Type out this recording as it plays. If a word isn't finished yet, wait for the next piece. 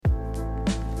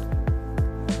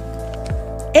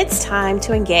It's time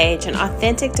to engage in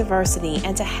authentic diversity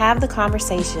and to have the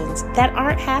conversations that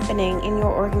aren't happening in your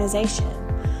organization.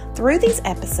 Through these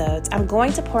episodes, I'm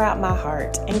going to pour out my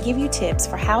heart and give you tips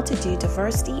for how to do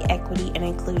diversity, equity, and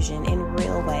inclusion in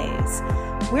real ways.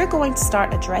 We're going to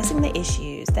start addressing the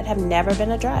issues that have never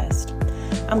been addressed.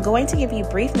 I'm going to give you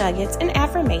brief nuggets and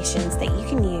affirmations that you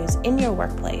can use in your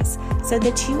workplace so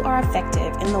that you are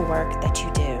effective in the work that you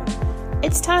do.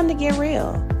 It's time to get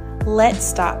real. Let's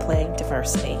stop playing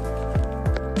diversity.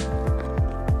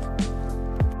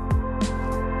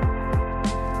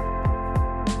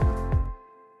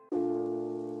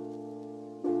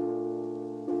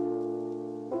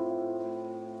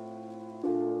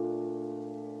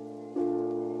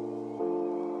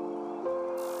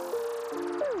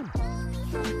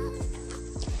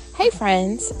 Hey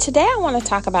friends, today I want to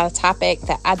talk about a topic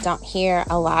that I don't hear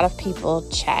a lot of people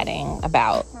chatting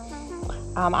about.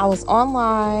 I was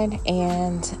online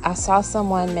and I saw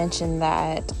someone mention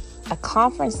that a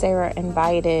conference they were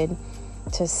invited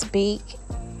to speak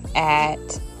at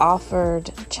offered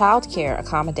childcare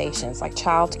accommodations, like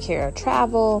childcare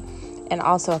travel and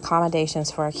also accommodations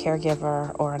for a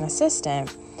caregiver or an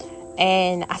assistant.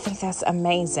 And I think that's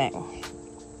amazing.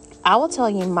 I will tell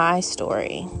you my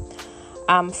story.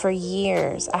 For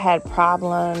years, I had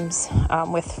problems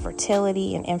with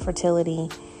fertility and infertility,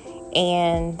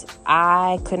 and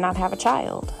I could not have a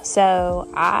child. So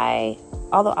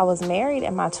although I was married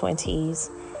in my 20s,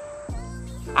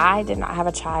 I did not have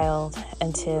a child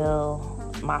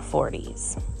until my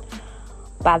 40s.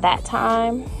 By that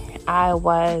time, I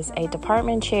was a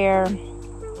department chair,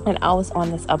 and I was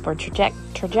on this upward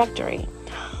trajectory.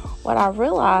 What I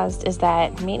realized is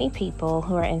that many people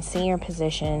who are in senior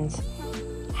positions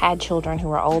had children who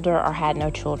were older or had no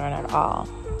children at all.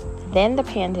 Then the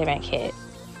pandemic hit.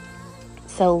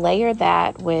 So layer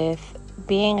that with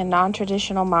being a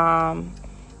non-traditional mom,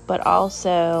 but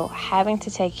also having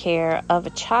to take care of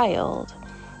a child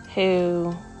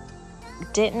who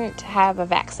didn't have a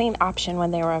vaccine option when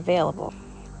they were available.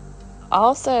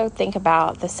 Also think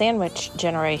about the sandwich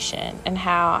generation and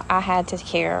how I had to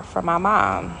care for my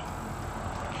mom.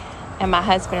 And my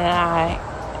husband and I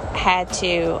had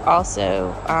to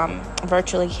also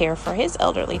virtually care for his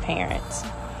elderly parents.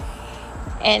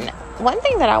 And one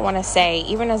thing that I want to say,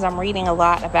 even as I'm reading a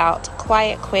lot about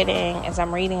quiet quitting, as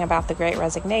I'm reading about the Great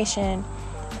Resignation,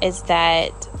 is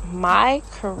that my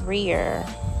career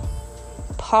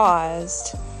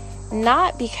paused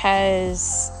not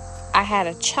because I had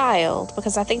a child,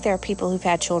 because I think there are people who've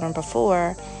had children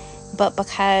before, but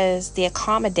because the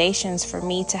accommodations for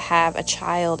me to have a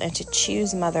child and to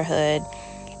choose motherhood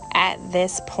at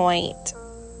this point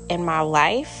in my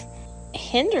life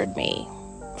hindered me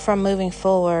from moving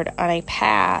forward on a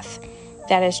path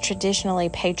that is traditionally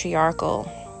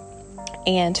patriarchal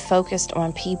and focused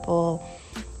on people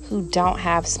who don't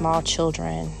have small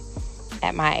children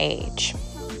at my age.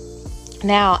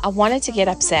 Now, I wanted to get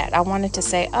upset. I wanted to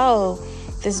say, oh,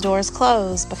 this door is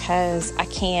closed because I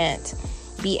can't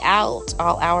be out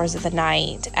all hours of the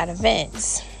night at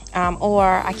events, or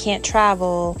I can't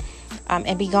travel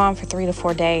and be gone for 3 to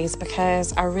 4 days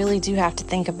because I really do have to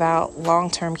think about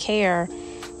long-term care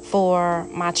for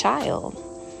my child.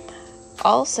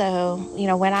 Also,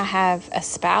 when I have a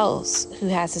spouse who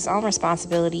has his own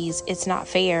responsibilities, it's not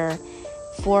fair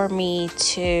for me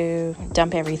to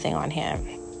dump everything on him.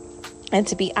 And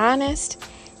to be honest,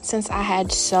 since I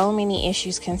had so many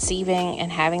issues conceiving and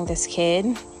having this kid,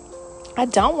 I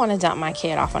don't want to dump my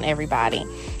kid off on everybody.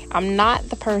 I'm not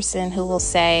the person who will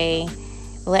say,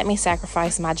 let me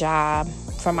sacrifice my job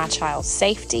for my child's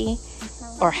safety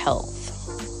or health.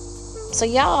 So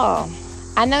y'all,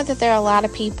 I know that there are a lot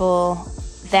of people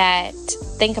that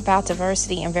think about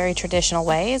diversity in very traditional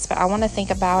ways, but I want to think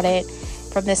about it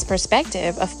from this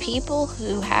perspective of people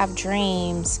who have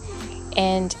dreams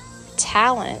and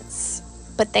talents,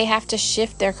 but they have to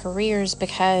shift their careers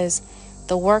because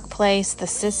the workplace, the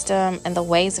system, and the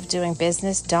ways of doing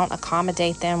business don't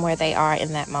accommodate them where they are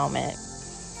in that moment.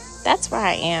 That's where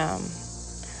I am.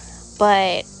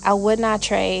 But I would not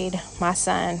trade my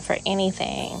son for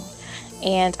anything.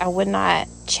 And I would not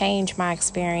change my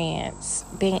experience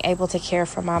being able to care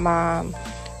for my mom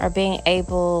or being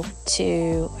able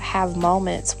to have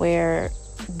moments where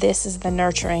this is the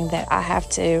nurturing that I have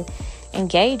to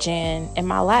engage in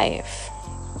my life.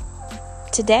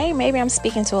 Today, maybe I'm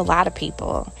speaking to a lot of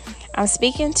people. I'm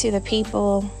speaking to the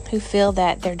people who feel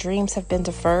that their dreams have been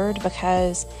deferred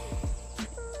because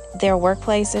their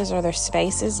workplaces or their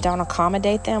spaces don't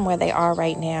accommodate them where they are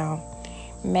right now.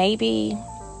 Maybe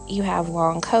you have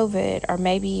long COVID, or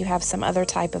maybe you have some other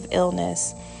type of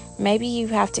illness. Maybe you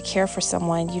have to care for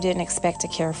someone you didn't expect to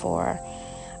care for.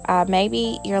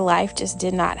 Maybe your life just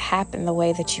did not happen the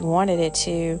way that you wanted it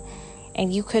to,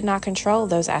 and you could not control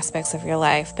those aspects of your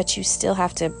life, but you still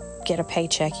have to get a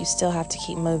paycheck. You still have to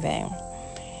keep moving.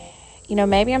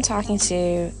 Maybe I'm talking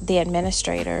to the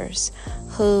administrators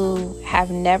who have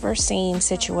never seen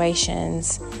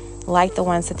situations like the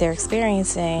ones that they're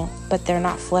experiencing, but they're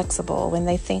not flexible when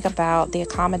they think about the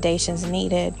accommodations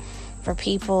needed for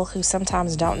people who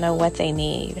sometimes don't know what they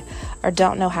need, or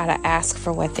don't know how to ask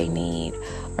for what they need,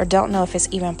 or don't know if it's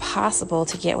even possible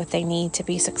to get what they need to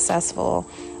be successful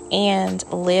and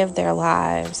live their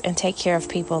lives and take care of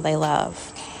people they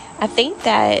love. I think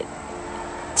that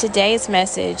today's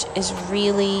message is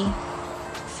really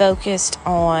focused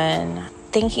on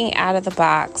thinking out of the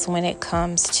box when it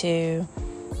comes to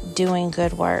doing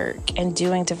good work and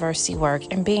doing diversity work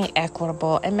and being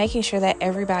equitable and making sure that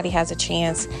everybody has a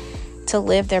chance to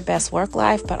live their best work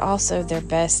life, but also their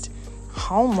best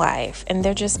home life and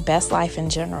their just best life in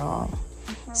general.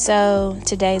 So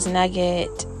today's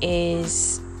nugget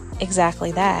is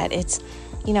exactly that. It's,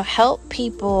 help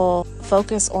people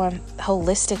focus on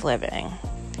holistic living.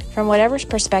 From whatever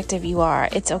perspective you are,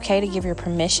 it's okay to give your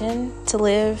permission to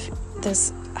live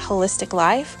this holistic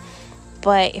life.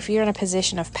 But if you're in a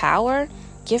position of power,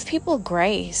 give people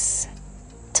grace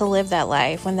to live that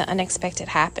life when the unexpected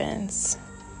happens.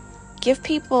 Give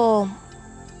people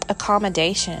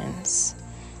accommodations.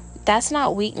 That's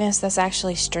not weakness, that's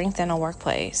actually strength in a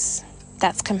workplace.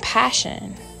 That's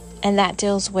compassion, and that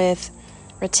deals with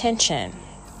retention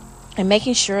and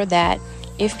making sure that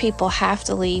if people have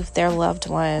to leave their loved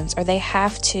ones, or they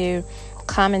have to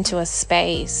come into a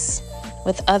space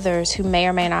with others who may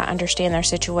or may not understand their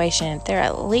situation, they're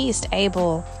at least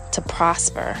able to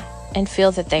prosper and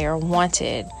feel that they are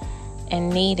wanted and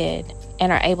needed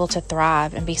and are able to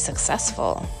thrive and be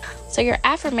successful. So your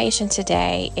affirmation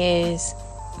today is,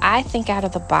 I think out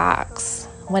of the box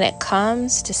when it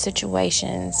comes to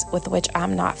situations with which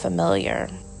I'm not familiar.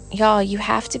 Y'all, you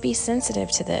have to be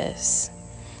sensitive to this.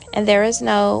 And there is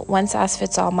no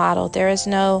one-size-fits-all model. There is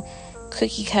no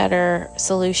cookie-cutter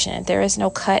solution. There is no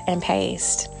cut and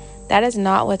paste. That is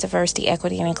not what diversity,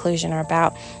 equity, and inclusion are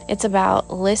about. It's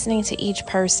about listening to each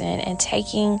person and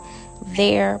taking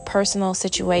their personal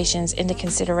situations into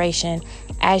consideration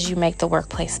as you make the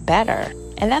workplace better.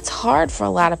 And that's hard for a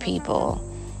lot of people,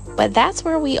 but that's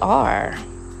where we are.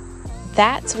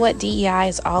 That's what DEI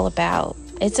is all about.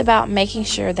 It's about making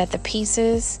sure that the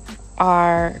pieces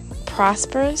are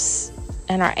prosperous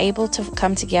and are able to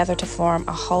come together to form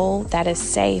a whole that is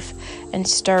safe and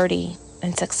sturdy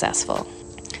and successful.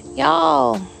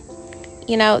 Y'all,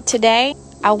 today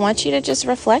I want you to just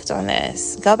reflect on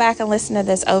this. Go back and listen to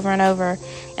this over and over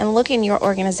and look in your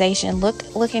organization,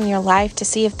 look in your life to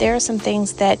see if there are some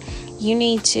things that you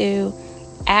need to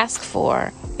ask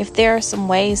for, if there are some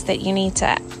ways that you need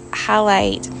to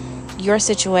highlight your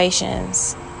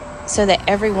situations so that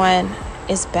everyone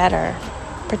is better,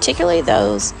 particularly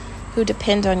those who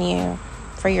depend on you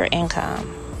for your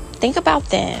income. Think about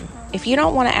them. If you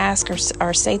don't want to ask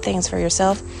or say things for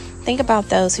yourself, think about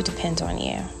those who depend on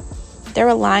you. They're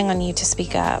relying on you to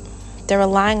speak up. They're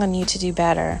relying on you to do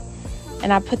better.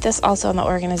 And I put this also on the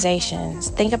organizations.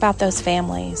 Think about those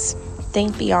families.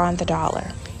 Think beyond the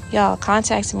dollar. Y'all,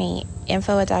 contact me,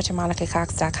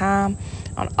 info@drmonicacox.com,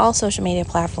 on all social media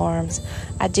platforms.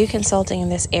 I do consulting in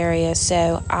this area,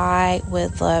 so I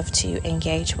would love to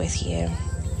engage with you.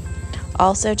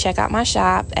 Also, check out my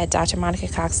shop at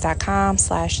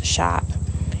drmonicacox.com/shop.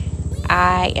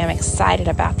 I am excited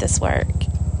about this work,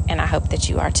 and I hope that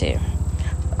you are too.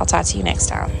 I'll talk to you next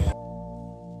time.